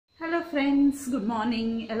Friends, good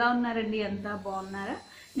morning. ఎలా ఉన్నారండి? అంతా బాగున్నారా?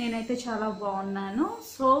 నేనైతే చాలా బాగున్నాను.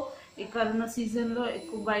 సో ఈ కరోనా సీజన్లో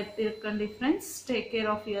ఎక్కువ బయట తిరగండి friends. Take care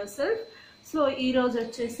of your self. So ఈరోజు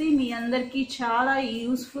వచ్చేసి మీ అందరికీ చాలా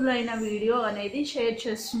యూస్ఫుల్ అయిన వీడియో అనేది షేర్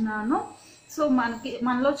చేస్తున్నాను. సో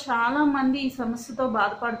మనలో చాలామంది ఈ సమస్యతో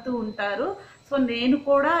బాధపడుతూ ఉంటారు. సో నేను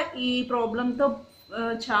కూడా ఈ ప్రాబ్లంతో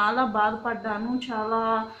చాలా బాధపడ్డాను, చాలా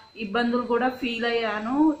ఇబ్బందులు కూడా ఫీల్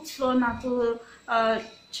అయ్యాను. సో నాకు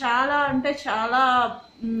చాలా అంటే చాలా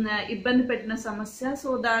ఇబ్బంది పెట్టిన సమస్య. సో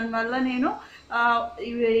దానివల్ల నేను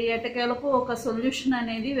ఎటకేలకు ఒక సొల్యూషన్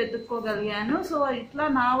అనేది వెతుక్కోగలిగాను. సో ఇట్లా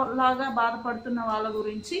నాలాగా బాధపడుతున్న వాళ్ళ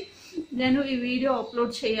గురించి నేను ఈ వీడియో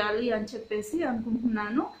అప్లోడ్ చేయాలి అని చెప్పేసి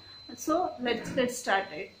అనుకుంటున్నాను. So let's get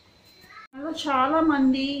started.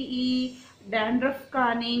 చాలామంది ఈ డాండ్రఫ్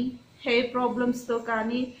కానీ హెయిర్ ప్రాబ్లమ్స్తో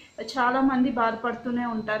కానీ చాలామంది బాధపడుతూనే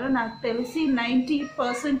ఉంటారు. నాకు తెలిసి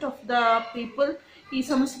 90% ఆఫ్ ద పీపుల్ ఈ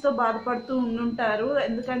సమస్యతో బాధపడుతూ ఉండుంటారు.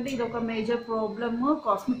 ఎందుకంటే ఇది ఒక మేజర్ ప్రాబ్లమ్.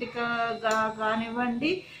 కాస్మెటిక్గా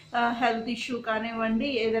కానివ్వండి, హెల్త్ ఇష్యూ కానివ్వండి,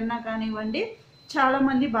 ఏదన్నా కానివ్వండి,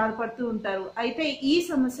 చాలామంది బాధపడుతూ ఉంటారు. అయితే ఈ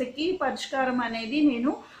సమస్యకి పరిష్కారం అనేది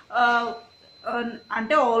నేను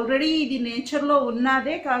అంటే ఆల్రెడీ ఇది నేచర్లో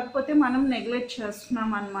ఉన్నదే, కాకపోతే మనం నెగ్లెక్ట్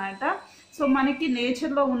చేస్తున్నాం అన్నమాట. సో మనకి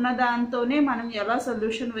నేచర్లో ఉన్న దాంతోనే మనం ఎలా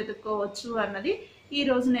సొల్యూషన్ వెతుక్కోవచ్చు అన్నది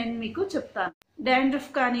ఈరోజు నేను మీకు చెప్తాను. డాండ్రఫ్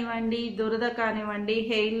కానివ్వండి, దురద కానివ్వండి,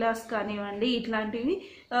 హెయిర్ లాస్ కానివ్వండి, ఇట్లాంటివి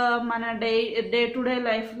మన డే టు డే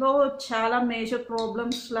లైఫ్లో చాలా మేజర్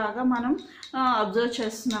ప్రాబ్లమ్స్ లాగా మనం అబ్జర్వ్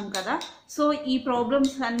చేస్తున్నాం కదా. సో ఈ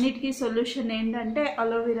ప్రాబ్లమ్స్ అన్నిటికీ సొల్యూషన్ ఏంటంటే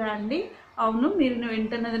అలోవెరా అండి. అవును, మీరు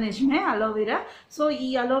వింటున్నది నిజమే, అలోవెరా. సో ఈ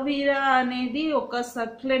అలోవెరా అనేది ఒక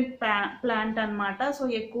సక్యులెంట్ ప్లాంట్ అన్నమాట. సో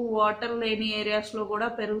ఎక్కువ వాటర్ లేని ఏరియాస్లో కూడా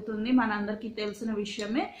పెరుగుతుంది, మనందరికీ తెలిసిన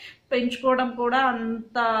విషయమే. పెంచుకోవడం కూడా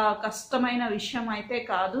అంత కష్టమైన విషయం అయితే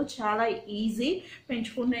కాదు, చాలా ఈజీ.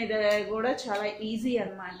 పెంచుకునేది కూడా చాలా ఈజీ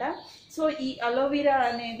అన్నమాట. సో ఈ అలోవెరా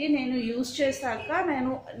అనేది నేను యూజ్ చేశాక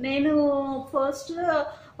నేను ఫస్ట్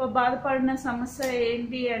బాధపడిన సమస్య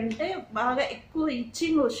ఏంటి అంటే బాగా ఎక్కువ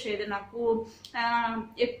ఇచ్చింగ్ వచ్చేది, నాకు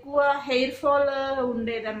ఎక్కువ హెయిర్ ఫాల్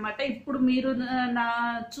ఉండేదన్నమాట. ఇప్పుడు మీరు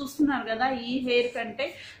చూస్తున్నారు కదా, ఈ హెయిర్ కంటే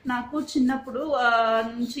నాకు చిన్నప్పుడు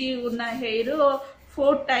నుంచి ఉన్న హెయిర్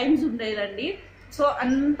 4 times ఉండేదండి. సో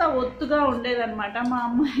అంత ఒత్తుగా ఉండేదన్నమాట. మా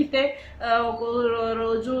అమ్మ అయితే ఒక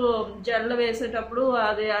రోజు జడలు వేసేటప్పుడు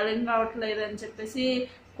అది అలింగ్ కావట్లేదు అని చెప్పేసి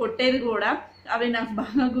కొట్టేది కూడా. అవి నాకు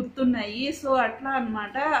బాగా గుర్తున్నాయి. సో అట్లా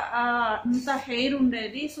అన్నమాట, అంత హెయిర్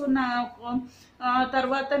ఉండేది. సో నా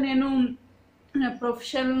తర్వాత నేను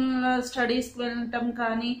ప్రొఫెషనల్ స్టడీస్కి వెళ్ళటం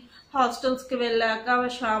కానీ, హాస్టల్స్కి వెళ్ళాక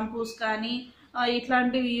షాంపూస్ కానీ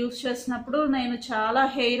ఇట్లాంటివి యూజ్ చేసినప్పుడు నేను చాలా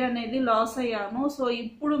హెయిర్ అనేది లాస్ అయ్యాను. సో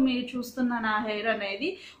ఇప్పుడు మీరు చూస్తున్న నా హెయిర్ అనేది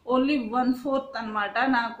ఓన్లీ 1/4 అన్నమాట.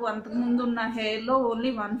 నాకు అంతకుముందు ఉన్న హెయిర్లో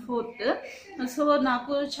ఓన్లీ 1/4. సో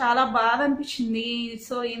నాకు చాలా బాధ అనిపించింది.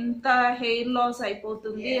 సో ఇంత హెయిర్ లాస్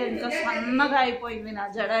అయిపోతుంది, ఇంకా సన్నగా అయిపోయింది నా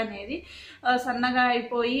జడ అనేది. సన్నగా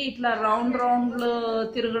అయిపోయి ఇట్లా రౌండ్లో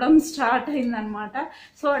తిరగడం స్టార్ట్ అయిందనమాట.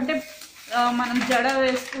 సో అంటే మనం జడ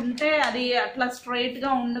వేసుకుంటే అది అట్లా స్ట్రైట్గా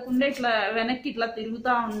ఉండకుండా ఇట్లా వెనక్కి ఇట్లా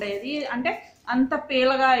తిరుగుతూ ఉండేది, అంటే అంత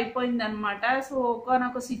పేలగా అయిపోయింది అనమాట. సో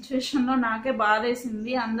ఒకనొక సిచ్యువేషన్లో నాకే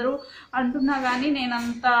బాధేసింది. అందరూ అంటున్నా కానీ నేను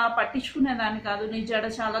అంత పట్టించుకునేదాన్ని కాదు. నీ జడ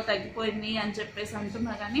చాలా తగ్గిపోయింది అని చెప్పేసి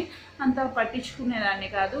అంటున్నా కానీ అంత పట్టించుకునేదాన్ని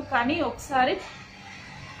కాదు. కానీ ఒకసారి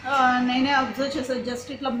నేనే అబ్జర్వ్ చేశాను, జస్ట్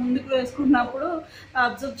ఇట్లా ముందుకు వేసుకున్నప్పుడు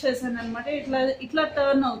అబ్జర్వ్ చేశాను అనమాట. ఇట్లా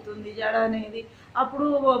టర్న్ అవుతుంది జడ అనేది. అప్పుడు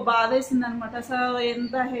బాధేసింది అనమాట. సో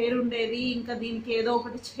ఎంత హెయిర్ ఉండేది, ఇంకా దీనికి ఏదో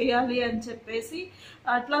ఒకటి చేయాలి అని చెప్పేసి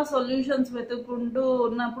అట్లా సొల్యూషన్స్ వెతుక్కుంటూ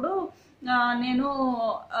ఉన్నప్పుడు నేను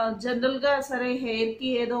జనరల్గా సరే హెయిర్కి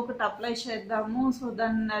ఏదో ఒకటి అప్లై చేద్దాము, సో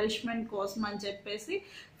దాని నరిష్మెంట్ కోసం అని చెప్పేసి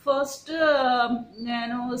ఫస్ట్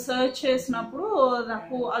నేను సర్చ్ చేసినప్పుడు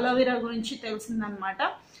నాకు అలోవెరా గురించి తెలిసిందనమాట.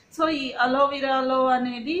 సో ఈ అలోవెరాలో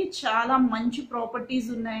అనేది చాలా మంచి ప్రాపర్టీస్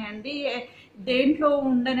ఉన్నాయండి, దేంట్లో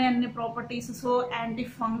ఉండని అన్ని properties. So anti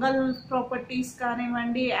fungal properties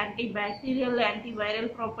కానివ్వండి, anti bacterial, anti viral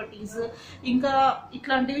properties, ఇంకా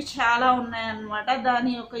ఇట్లాంటివి చాలా ఉన్నాయన్నమాట.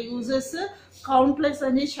 దాని యొక్క యూజెస్ కౌంట్లెస్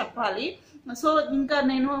అని చెప్పాలి. సో ఇంకా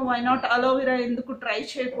నేను వై నాట్ అలోవెరా ఎందుకు ట్రై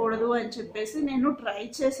చేయకూడదు అని చెప్పేసి నేను ట్రై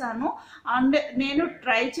చేశాను. అండ్ నేను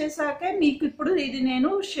ట్రై చేశాకే మీకు ఇప్పుడు ఇది నేను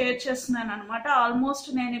షేర్ చేస్తున్నాను అనమాట. ఆల్మోస్ట్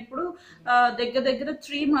నేను ఇప్పుడు దగ్గర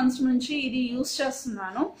 3 months నుంచి ఇది యూజ్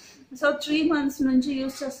చేస్తున్నాను. సో 3 months నుంచి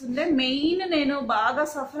యూజ్ చేస్తుంటే మెయిన్ నేను బాగా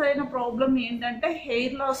సఫర్ అయిన ప్రాబ్లం ఏంటంటే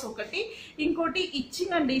హెయిర్ లాస్ ఒకటి, ఇంకోటి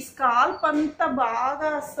ఇచ్చింగ్ అండి. స్కాల్ప్ అంతా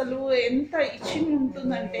బాగా అసలు ఎంత ఇచ్చింగ్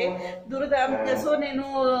ఉంటుందంటే దురద. సో నేను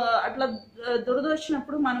అట్లా దురద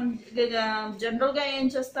వచ్చినప్పుడు మనం జనరల్గా ఏం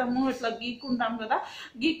చేస్తాము, ఇట్లా గీక్కుంటాం కదా,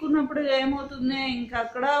 గీక్కున్నప్పుడు ఏమవుతుంది, ఇంకా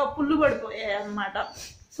అక్కడ పుళ్ళు పడిపోయాయి అన్నమాట.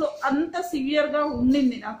 సో అంత సివియర్గా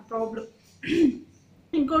ఉండింది నాకు ప్రాబ్లం.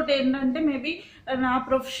 ఇంకోటి ఏంటంటే మేబీ నా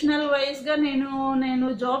ప్రొఫెషనల్ వైజ్గా నేను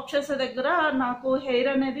జాబ్ చేసే దగ్గర నాకు హెయిర్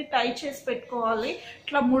అనేది టై చేసి పెట్టుకోవాలి,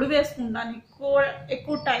 ఇట్లా ముడి వేసుకుంటాను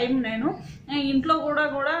ఎక్కువ టైం. నేను ఇంట్లో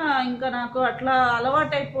కూడా ఇంకా నాకు అట్లా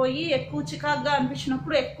అలవాటైపోయి ఎక్కువ చికాగ్గా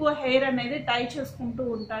అనిపించినప్పుడు ఎక్కువ హెయిర్ అనేది టై చేసుకుంటూ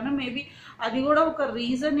ఉంటాను. మేబీ అది కూడా ఒక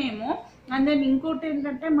రీజన్ ఏమో. అండ్ దెన్ ఇంకోటి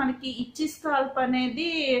ఏంటంటే మనకి ఇచ్చి స్కాల్ప్ అనేది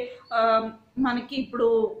మనకి ఇప్పుడు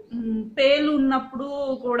పేలు ఉన్నప్పుడు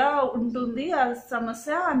కూడా ఉంటుంది ఆ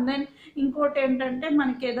సమస్య. అండ్ దెన్ ఇంకోటి ఏంటంటే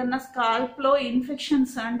మనకి ఏదన్నా స్కాల్ప్లో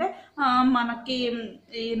ఇన్ఫెక్షన్స్ అంటే మనకి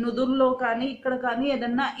ఈ నుదురులో కానీ ఇక్కడ కానీ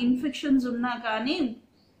ఏదన్నా ఇన్ఫెక్షన్స్ ఉన్నా కానీ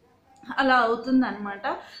అలా అవుతుంది అనమాట.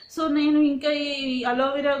 సో నేను ఇంకా ఈ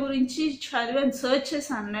అలోవెరా గురించి చదివాను, సర్చ్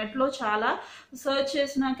చేశాను నెట్లో, చాలా సర్చ్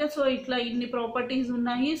చేసినాక సో ఇట్లా ఇన్ని ప్రాపర్టీస్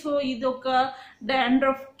ఉన్నాయి. సో ఇది ఒక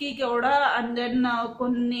డాండ్రఫ్కి కూడా, అండ్ దెన్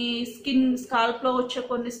కొన్ని స్కాల్ప్లో వచ్చే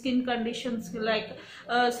కొన్ని స్కిన్ కండిషన్స్కి లైక్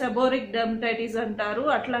సెబోరిక్ డెర్మటైటిస్ అంటారు,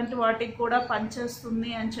 అట్లాంటి వాటికి కూడా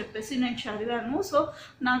పనిచేస్తుంది అని చెప్పేసి నేను చదివాను. సో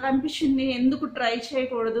నాకు అనిపించింది ఎందుకు ట్రై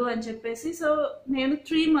చేయకూడదు అని చెప్పేసి. సో నేను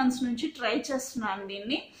 3 months నుంచి ట్రై చేస్తున్నాను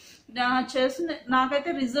దీన్ని. నాకైతే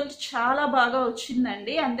రిజల్ట్ చాలా బాగా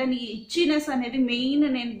వచ్చిందండి. అండ్ దెన్ ఈ ఇచ్చినెస్ అనేది మెయిన్,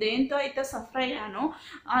 నేను దేంతో అయితే సఫర్ అయ్యానో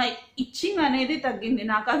ఆ ఇచ్చింగ్ అనేది తగ్గింది.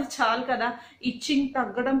 నాకు అది చాలు కదా. ఇచ్చింగ్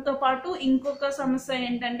తగ్గడంతో పాటు ఇంకొక సమస్య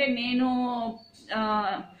ఏంటంటే నేను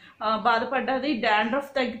బాధపడ్డది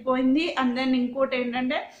డాండ్రఫ్ తగ్గిపోయింది. అండ్ దెన్ ఇంకోటి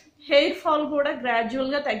ఏంటంటే హెయిర్ ఫాల్ కూడా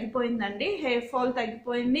గ్రాడ్యువల్గా తగ్గిపోయిందండి. హెయిర్ ఫాల్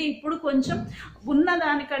తగ్గిపోయింది. ఇప్పుడు కొంచెం ఉన్న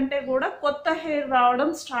దానికంటే కూడా కొత్త హెయిర్ రావడం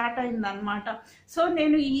స్టార్ట్ అయింది అనమాట. సో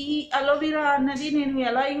నేను ఈ అలోవెరా అన్నది నేను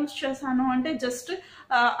ఎలా యూజ్ చేశాను అంటే జస్ట్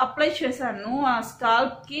అప్లై చేశాను. ఆ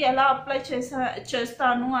స్కాల్ప్కి ఎలా అప్లై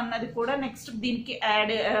చేస్తాను అన్నది కూడా నెక్స్ట్ దీనికి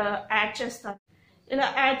యాడ్ చేస్తాను. ఇలా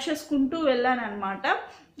యాడ్ చేసుకుంటూ వెళ్ళాను అనమాట.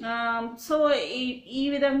 సో ఈ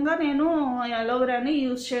విధంగా నేను అలోవెరాని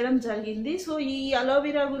యూజ్ చేయడం జరిగింది. సో ఈ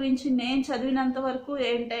అలోవెరా గురించి నేను చదివినంత వరకు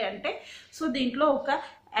ఏంటి అంటే, సో దీంట్లో ఒక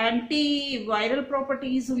యాంటీ వైరల్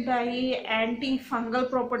ప్రాపర్టీస్ ఉంటాయి, యాంటీ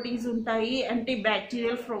ఫంగల్ ప్రాపర్టీస్ ఉంటాయి, యాంటీ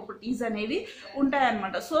బ్యాక్టీరియల్ ప్రాపర్టీస్ అనేవి ఉంటాయి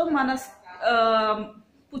అన్నమాట. సో మన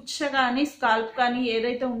పుచ్చ కానీ స్కాల్ప్ కానీ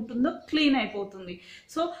ఏదైతే ఉంటుందో క్లీన్ అయిపోతుంది.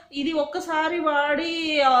 సో ఇది ఒక్కసారి వాడి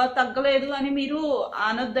తగ్గలేదు అని మీరు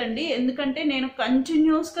అనొద్దండి, ఎందుకంటే నేను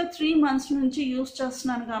కంటిన్యూస్గా 3 months నుంచి యూజ్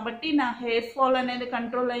చేస్తున్నాను కాబట్టి నా హెయిర్ ఫాల్ అనేది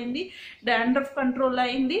కంట్రోల్ అయింది, డాండ్రఫ్ కంట్రోల్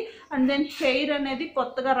అయింది, అండ్ దెన్ హెయిర్ అనేది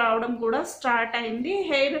కొత్తగా రావడం కూడా స్టార్ట్ అయింది.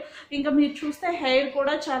 హెయిర్ ఇంకా మీరు చూస్తే హెయిర్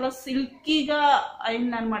కూడా చాలా సిల్కీగా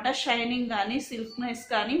అయిందనమాట. షైనింగ్ కానీ సిల్క్నెస్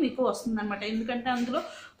కానీ మీకు వస్తుందన్నమాట. ఎందుకంటే అందులో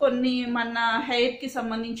కొన్ని మన హెయిర్కి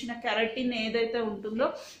సంబంధించిన కెరటిన్ ఏదైతే ఉంటుందో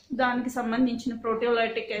దానికి సంబంధించిన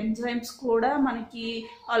ప్రోటియోలైటిక్ ఎంజైమ్స్ కూడా మనకి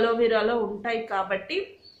అలోవెరాలో ఉంటాయి కాబట్టి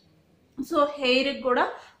సో హెయిర్కి కూడా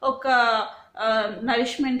ఒక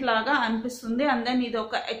నరిష్మెంట్ లాగా అనిపిస్తుంది. అండ్ దెన్ ఇది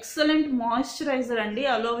ఒక ఎక్సలెంట్ మాయిశ్చరైజర్ అండి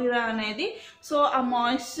అలోవెరా అనేది. సో ఆ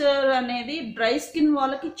మాయిశ్చర్ అనేది డ్రై స్కిన్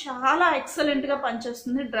వాళ్ళకి చాలా ఎక్సలెంట్గా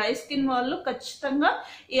పనిచేస్తుంది. డ్రై స్కిన్ వాళ్ళు ఖచ్చితంగా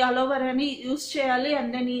ఈ అలోవెరాని యూస్ చేయాలి.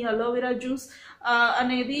 అండ్ దెన్ ఈ అలోవెరా జ్యూస్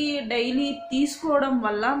అనేది డైలీ తీసుకోవడం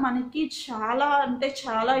వల్ల మనకి చాలా అంటే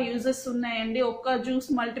చాలా యూజెస్ ఉన్నాయండి. ఒక్క జ్యూస్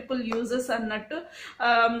మల్టిపుల్ యూజెస్ అన్నట్టు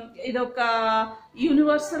ఇదొక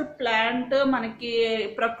యూనివర్సల్ ప్లాంట్, మనకి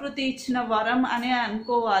ప్రకృతి ఇచ్చిన వరం అనే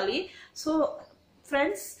అనుకోవాలి. సో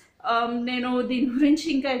ఫ్రెండ్స్, నేను దీని గురించి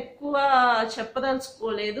ఇంకా ఎక్కువ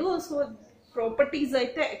చెప్పదలుచుకోలేదు. సో ప్రాపర్టీస్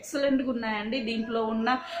అయితే ఎక్సలెంట్గా ఉన్నాయండి దీంట్లో ఉన్న.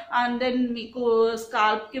 అండ్ దెన్ మీకు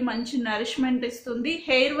స్కాల్ప్కి మంచి నరిష్మెంట్ ఇస్తుంది.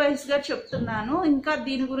 హెయిర్ వైజ్గా చెప్తున్నాను, ఇంకా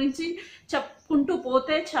దీని గురించి చెప్పుకుంటూ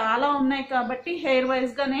పోతే చాలా ఉన్నాయి కాబట్టి హెయిర్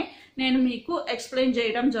వైజ్గానే నేను మీకు ఎక్స్ప్లెయిన్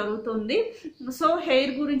చేయడం జరుగుతుంది. సో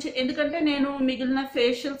హెయిర్ గురించి ఎందుకంటే నేను మిగిలిన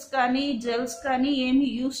ఫేషియల్స్ కానీ జెల్స్ కానీ ఏమీ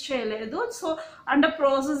యూజ్ చేయలేదు. సో అండర్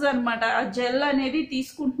ప్రాసెస్ అనమాట. ఆ జెల్ అనేది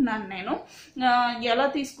తీసుకుంటున్నాను నేను. ఎలా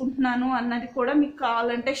తీసుకుంటున్నాను అన్నది కూడా మీకు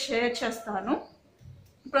కావాలంటే షేర్ చేస్తాను.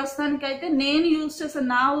 ప్రస్తుతానికైతే నేను యూజ్ చేసే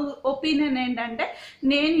నా ఒపీనియన్ ఏంటంటే,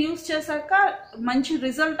 నేను యూజ్ చేశాక మంచి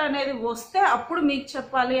రిజల్ట్ అనేది వస్తే అప్పుడు మీకు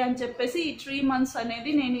చెప్పాలి అని చెప్పేసి ఈ 3 months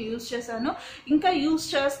అనేది నేను యూజ్ చేశాను. ఇంకా యూజ్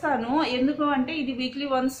చేస్తాను, ఎందుకు అంటే ఇది వీక్లీ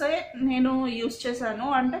వన్సే నేను యూజ్ చేశాను.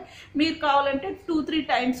 అంటే మీరు కావాలంటే 2-3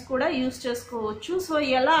 times కూడా యూజ్ చేసుకోవచ్చు. సో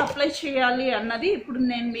ఎలా అప్లై చేయాలి అన్నది ఇప్పుడు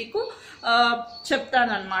నేను మీకు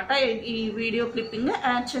చెప్తాను అనమాట. ఈ వీడియో క్లిప్పింగ్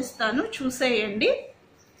యాడ్ చేస్తాను, చూసేయండి.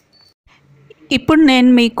 ఇప్పుడు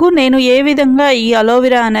నేను ఏ విధంగా ఈ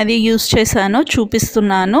అలోవెరా అనేది యూస్ చేశానో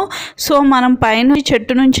చూపిస్తున్నాను. సో మనం పైన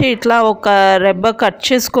చెట్టు నుంచి ఇట్లా ఒక రెబ్బ కట్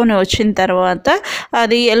చేసుకొని వచ్చిన తర్వాత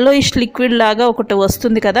అది yellowish లిక్విడ్ లాగా ఒకటి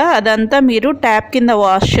వస్తుంది కదా, అదంతా మీరు ట్యాప్ కింద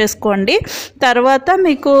వాష్ చేసుకోండి. తర్వాత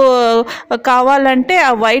మీకు కావాలంటే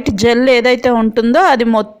ఆ వైట్ జెల్ ఏదైతే ఉంటుందో అది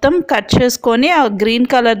మొత్తం కట్ చేసుకొని ఆ గ్రీన్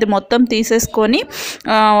కలర్ది మొత్తం తీసేసుకొని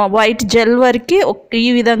వైట్ జెల్ వరకు ఈ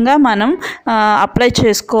విధంగా మనం అప్లై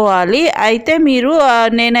చేసుకోవాలి. అయితే మీరు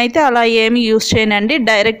నేనైతే అలా ఏమి యూస్ చేయనండి,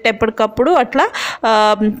 డైరెక్ట్ ఎప్పటికప్పుడు అట్లా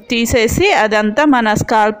తీసేసి అదంతా మన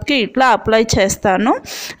స్కాల్ప్కి ఇట్లా అప్లై చేస్తాను.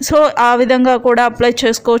 సో ఆ విధంగా కూడా అప్లై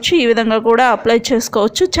చేసుకోవచ్చు, ఈ విధంగా కూడా అప్లై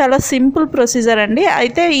చేసుకోవచ్చు. చాలా సింపుల్ ప్రొసీజర్ అండి.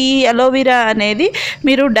 అయితే ఈ అలోవెరా అనేది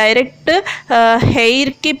మీరు డైరెక్ట్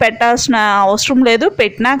హెయిర్కి పెట్టాల్సిన అవసరం లేదు,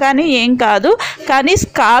 పెట్టినా కానీ ఏం కాదు, కానీ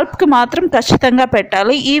స్కాల్ప్కి మాత్రం ఖచ్చితంగా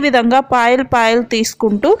పెట్టాలి. ఈ విధంగా పాయలు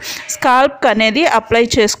తీసుకుంటూ స్కాల్ప్కి అనేది అప్లై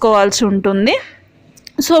చేసుకోవాల్సి ఉంటుంది.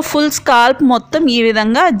 సో ఫుల్ స్కాల్ప్ మొత్తం ఈ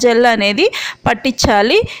విధంగా జెల్ అనేది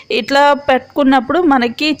పట్టించాలి. ఇట్లా పెట్టుకున్నప్పుడు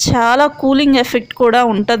మనకి చాలా కూలింగ్ ఎఫెక్ట్ కూడా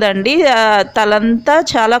ఉంటుందండి. తలంతా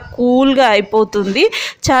చాలా కూల్గా అయిపోతుంది,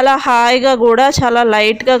 చాలా హాయిగా కూడా చాలా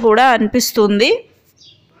లైట్గా కూడా అనిపిస్తుంది.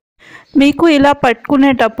 మీకు ఇలా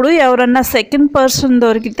పట్టుకునేటప్పుడు ఎవరన్నా సెకండ్ పర్సన్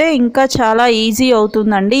దొరికితే ఇంకా చాలా ఈజీ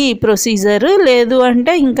అవుతుందండి ఈ ప్రొసీజర్. లేదు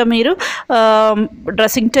అంటే ఇంకా మీరు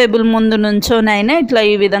డ్రెస్సింగ్ టేబుల్ ముందు నుంచోనైనా ఇట్లా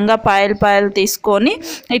ఈ విధంగా పాయలు తీసుకొని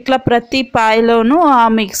ఇట్లా ప్రతి పాయలోనూ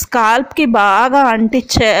మీ స్కాల్ప్కి బాగా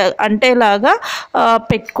అంటేలాగా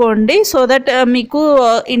పెట్టుకోండి. సో దట్ మీకు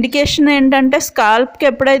ఇండికేషన్ ఏంటంటే స్కాల్ప్కి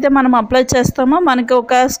ఎప్పుడైతే మనం అప్లై చేస్తామో మనకి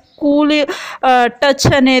ఒక కూల్ టచ్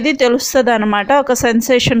అనేది తెలుస్తుంది అనమాట, ఒక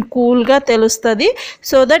సెన్సేషన్ కూల్గా తెలుస్తుంది.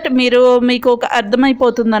 సో దట్ మీకు ఒక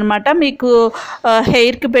అర్థమైపోతుంది అనమాట, మీకు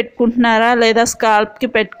హెయిర్కి పెట్టుకుంటున్నారా లేదా స్కాల్ప్కి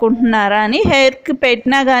పెట్టుకుంటున్నారా అని. హెయిర్కి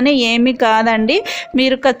పెట్టినా కానీ ఏమీ కాదండి,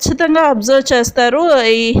 మీరు ఖచ్చితంగా అబ్జర్వ్ చేస్తారు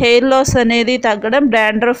ఈ హెయిర్ లాస్ అనేది తగ్గడం.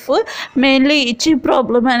 డాండ్రఫ్ మెయిన్లీ ఇచ్చి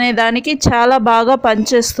ప్రాబ్లం అనే దానికి చాలా బాగా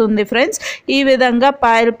పనిచేస్తుంది ఫ్రెండ్స్. ఈ విధంగా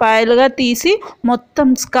పాయలుగా తీసి మొత్తం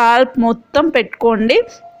స్కాల్ప్ మొత్తం పెట్టుకోండి.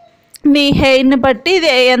 మీ హెయిర్ని బట్టి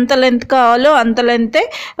ఎంత లెంత్ కావాలో అంత లెంతే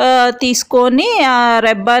తీసుకొని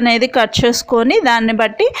రెబ్బ అనేది కట్ చేసుకొని దాన్ని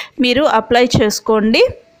బట్టి మీరు అప్లై చేసుకోండి.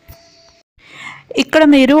 ఇక్కడ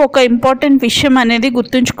మీరు ఒక ఇంపార్టెంట్ విషయం అనేది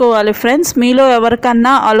గుర్తుంచుకోవాలి ఫ్రెండ్స్. మీలో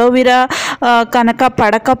ఎవరికన్నా అలోవెరా కనుక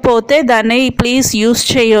పడకపోతే దాన్ని ప్లీజ్ యూస్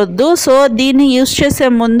చేయొద్దు. సో దీన్ని యూస్ చేసే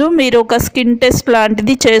ముందు మీరు ఒక స్కిన్ టెస్ట్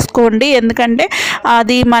లాంటిది చేసుకోండి, ఎందుకంటే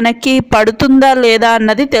అది మనకి పడుతుందా లేదా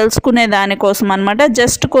అన్నది తెలుసుకునే దానికోసం అనమాట.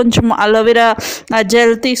 జస్ట్ కొంచెం అలోవెరా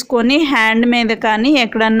జెల్ తీసుకొని హ్యాండ్ మీద కానీ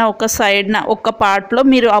ఎక్కడన్నా ఒక సైడ్న ఒక పార్ట్లో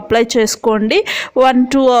మీరు అప్లై చేసుకోండి.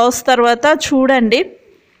 1-2 అవర్స్ తర్వాత చూడండి,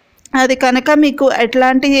 అది కనుక మీకు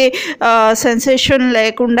ఎట్లాంటి సెన్సేషన్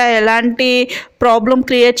లేకుండా ఎలాంటి ప్రాబ్లం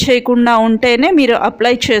క్రియేట్ చేయకుండా ఉంటేనే మీరు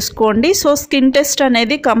అప్లై చేసుకోండి. సో స్కిన్ టెస్ట్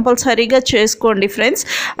అనేది కంపల్సరీగా చేసుకోండి ఫ్రెండ్స్.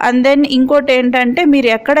 అండ్ దెన్ ఇంకోటి ఏంటంటే మీరు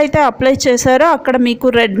ఎక్కడైతే అప్లై చేశారో అక్కడ మీకు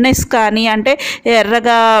రెడ్నెస్ కానీ అంటే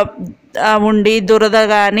ఎర్రగా ఉండి దురద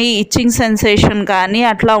కానీ ఇచ్చింగ్ సెన్సేషన్ కానీ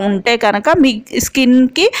అట్లా ఉంటే కనుక మీ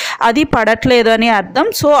స్కిన్కి అది పడట్లేదు అని అర్థం.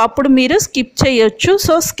 సో అప్పుడు మీరు స్కిప్ చేయొచ్చు.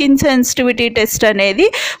 సో స్కిన్ సెన్సిటివిటీ టెస్ట్ అనేది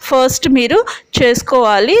ఫస్ట్ మీరు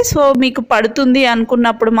చేసుకోవాలి. సో మీకు పడుతుంది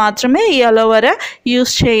అనుకున్నప్పుడు మాత్రమే ఈ అలోవెరా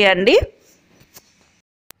యూస్ చేయండి.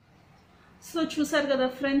 సో చూసారు కదా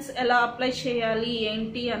ఫ్రెండ్స్, ఎలా అప్లై చేయాలి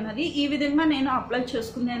ఏంటి అన్నది. ఈ విధంగా నేను అప్లై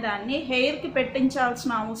చేసుకునేదాన్ని. హెయిర్కి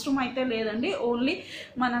పెట్టించాల్సిన అవసరం అయితే లేదండి, ఓన్లీ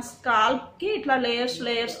మన స్కాల్ప్కి ఇట్లా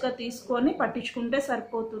లేయర్స్గా తీసుకొని పట్టించుకుంటే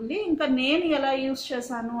సరిపోతుంది. ఇంకా నేను ఎలా యూస్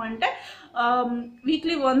చేశాను అంటే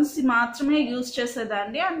వీక్లీ వన్స్ మాత్రమే యూస్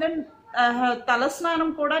చేసేదాన్ని. అండ్ దెన్ తలస్నానం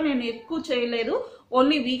కూడా నేను ఎక్కువ చేయలేదు,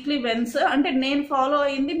 ఓన్లీ వీక్లీ వన్స్. అంటే నేను ఫాలో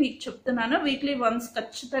అయింది మీకు చెప్తున్నాను. వీక్లీ వన్స్,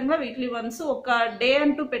 ఖచ్చితంగా వీక్లీ వన్స్ ఒక డే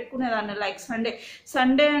అంటూ పెట్టుకునేదాన్ని. లైక్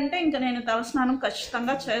సండే అంటే ఇంకా నేను తలస్నానం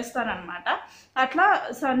ఖచ్చితంగా చేస్తానన్నమాట. అట్లా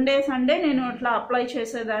సండే నేను అట్లా అప్లై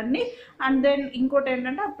చేసేదాన్ని. అండ్ దెన్ ఇంకోటి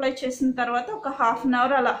ఏంటంటే అప్లై చేసిన తర్వాత ఒక హాఫ్ అన్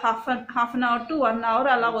అవర్ అలా half an hour to 1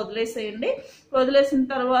 hour అలా వదిలేసేయండి. వదిలేసిన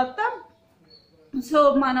తర్వాత సో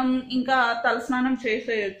మనం ఇంకా తలస్నానం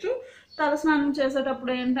చేసేయచ్చు. తలస్నానం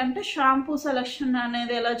చేసేటప్పుడు ఏంటంటే షాంపూ సెలెక్షన్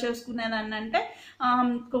అనేది ఎలా చేసుకునేదాన్ని అంటే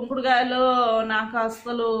కుంకుడుకాయలో నాకు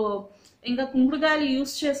అసలు ఇంకా కుంకుడుకాయలు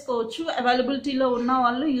యూస్ చేసుకోవచ్చు, అవైలబిలిటీలో ఉన్న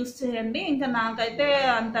వాళ్ళు యూస్ చేయండి. ఇంకా నాకైతే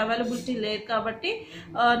అంత అవైలబిలిటీ లేదు కాబట్టి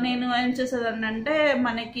నేను ఏం చేసేదాన్ని అంటే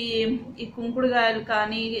మనకి ఈ కుంకుడుకాయలు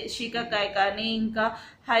కానీ, శీకాకాయ కానీ, ఇంకా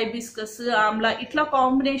హైబిస్కస్, ఆమ్లా ఇట్లా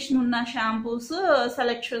కాంబినేషన్ ఉన్న షాంపూస్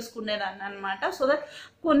సెలెక్ట్ చేసుకునేదాన్ని అనమాట. సో దట్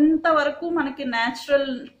కొంతవరకు మనకి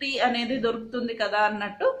న్యాచురల్టీ అనేది దొరుకుతుంది కదా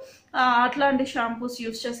అన్నట్టు అట్లాంటి షాంపూస్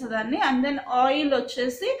యూస్ చేసేదాన్ని. అండ్ దెన్ ఆయిల్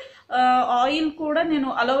వచ్చేసి ఆయిల్ కూడా నేను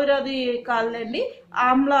అలోవెరాది కాదండి,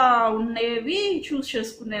 ఆమ్లా ఉండేవి చూస్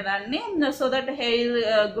చేసుకునేదాన్ని. సో దట్ హెయిర్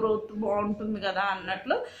గ్రోత్ బాగుంటుంది కదా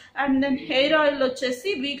అన్నట్లు. అండ్ దెన్ హెయిర్ ఆయిల్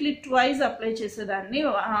వచ్చేసి వీక్లీ ట్వైస్ అప్లై చేసేదాన్ని.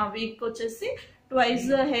 వీక్ వచ్చేసి ట్వైస్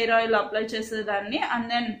హెయిర్ ఆయిల్ అప్లై చేసేదాన్ని. అండ్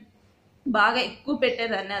దెన్ బాగా ఎక్కువ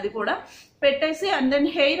పెట్టేదాన్ని, అది కూడా పెట్టేసి అండ్ దెన్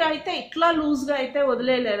హెయిర్ అయితే ఇట్లా లూజ్గా అయితే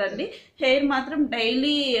వదిలేయలేదండి. హెయిర్ మాత్రం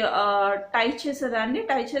డైలీ టై చేసేదాన్ని.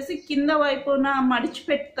 టై చేసి కింద వైపున మడిచి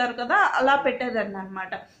పెడతారు కదా, అలా పెట్టేదాన్ని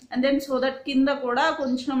అనమాట. అండ్ దెన్ సో దట్ కింద కూడా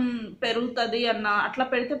కొంచెం పెరుగుతుంది అట్లా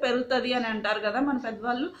పెడితే పెరుగుతుంది అని అంటారు కదా మన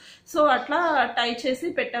పెద్దవాళ్ళు. సో అట్లా టై చేసి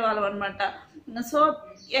పెట్టేవాళ్ళం అనమాట. సో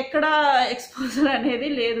ఎక్కడ ఎక్స్పోజర్ అనేది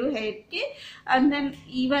లేదు హెయిర్కి. అండ్ దెన్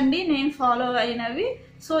ఇవండి నేను ఫాలో అయినవి.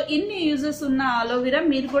 సో ఇన్ని యూజెస్ ఉన్న అలోవెరా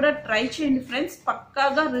మీరు కూడా ట్రై చేయండి ఫ్రెండ్స్,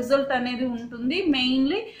 పక్కాగా రిజల్ట్ అనేది ఉంటుంది.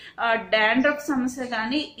 మెయిన్లీ డాండ్రఫ్ సమస్య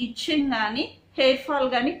కానీ, ఇచ్చింగ్ కానీ, హెయిర్ ఫాల్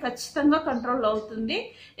కానీ ఖచ్చితంగా కంట్రోల్ అవుతుంది.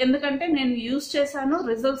 ఎందుకంటే నేను యూజ్ చేశాను,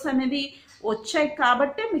 రిజల్ట్స్ అనేది వచ్చాయి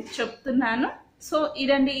కాబట్టి మీకు చెప్తున్నాను. సో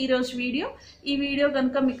ఇదండి ఈరోజు వీడియో. ఈ వీడియో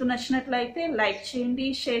కనుక మీకు నచ్చినట్లయితే లైక్ చేయండి,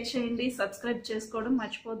 షేర్ చేయండి, సబ్స్క్రైబ్ చేసుకోవడం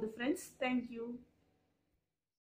మర్చిపోద్దు ఫ్రెండ్స్. Thank you.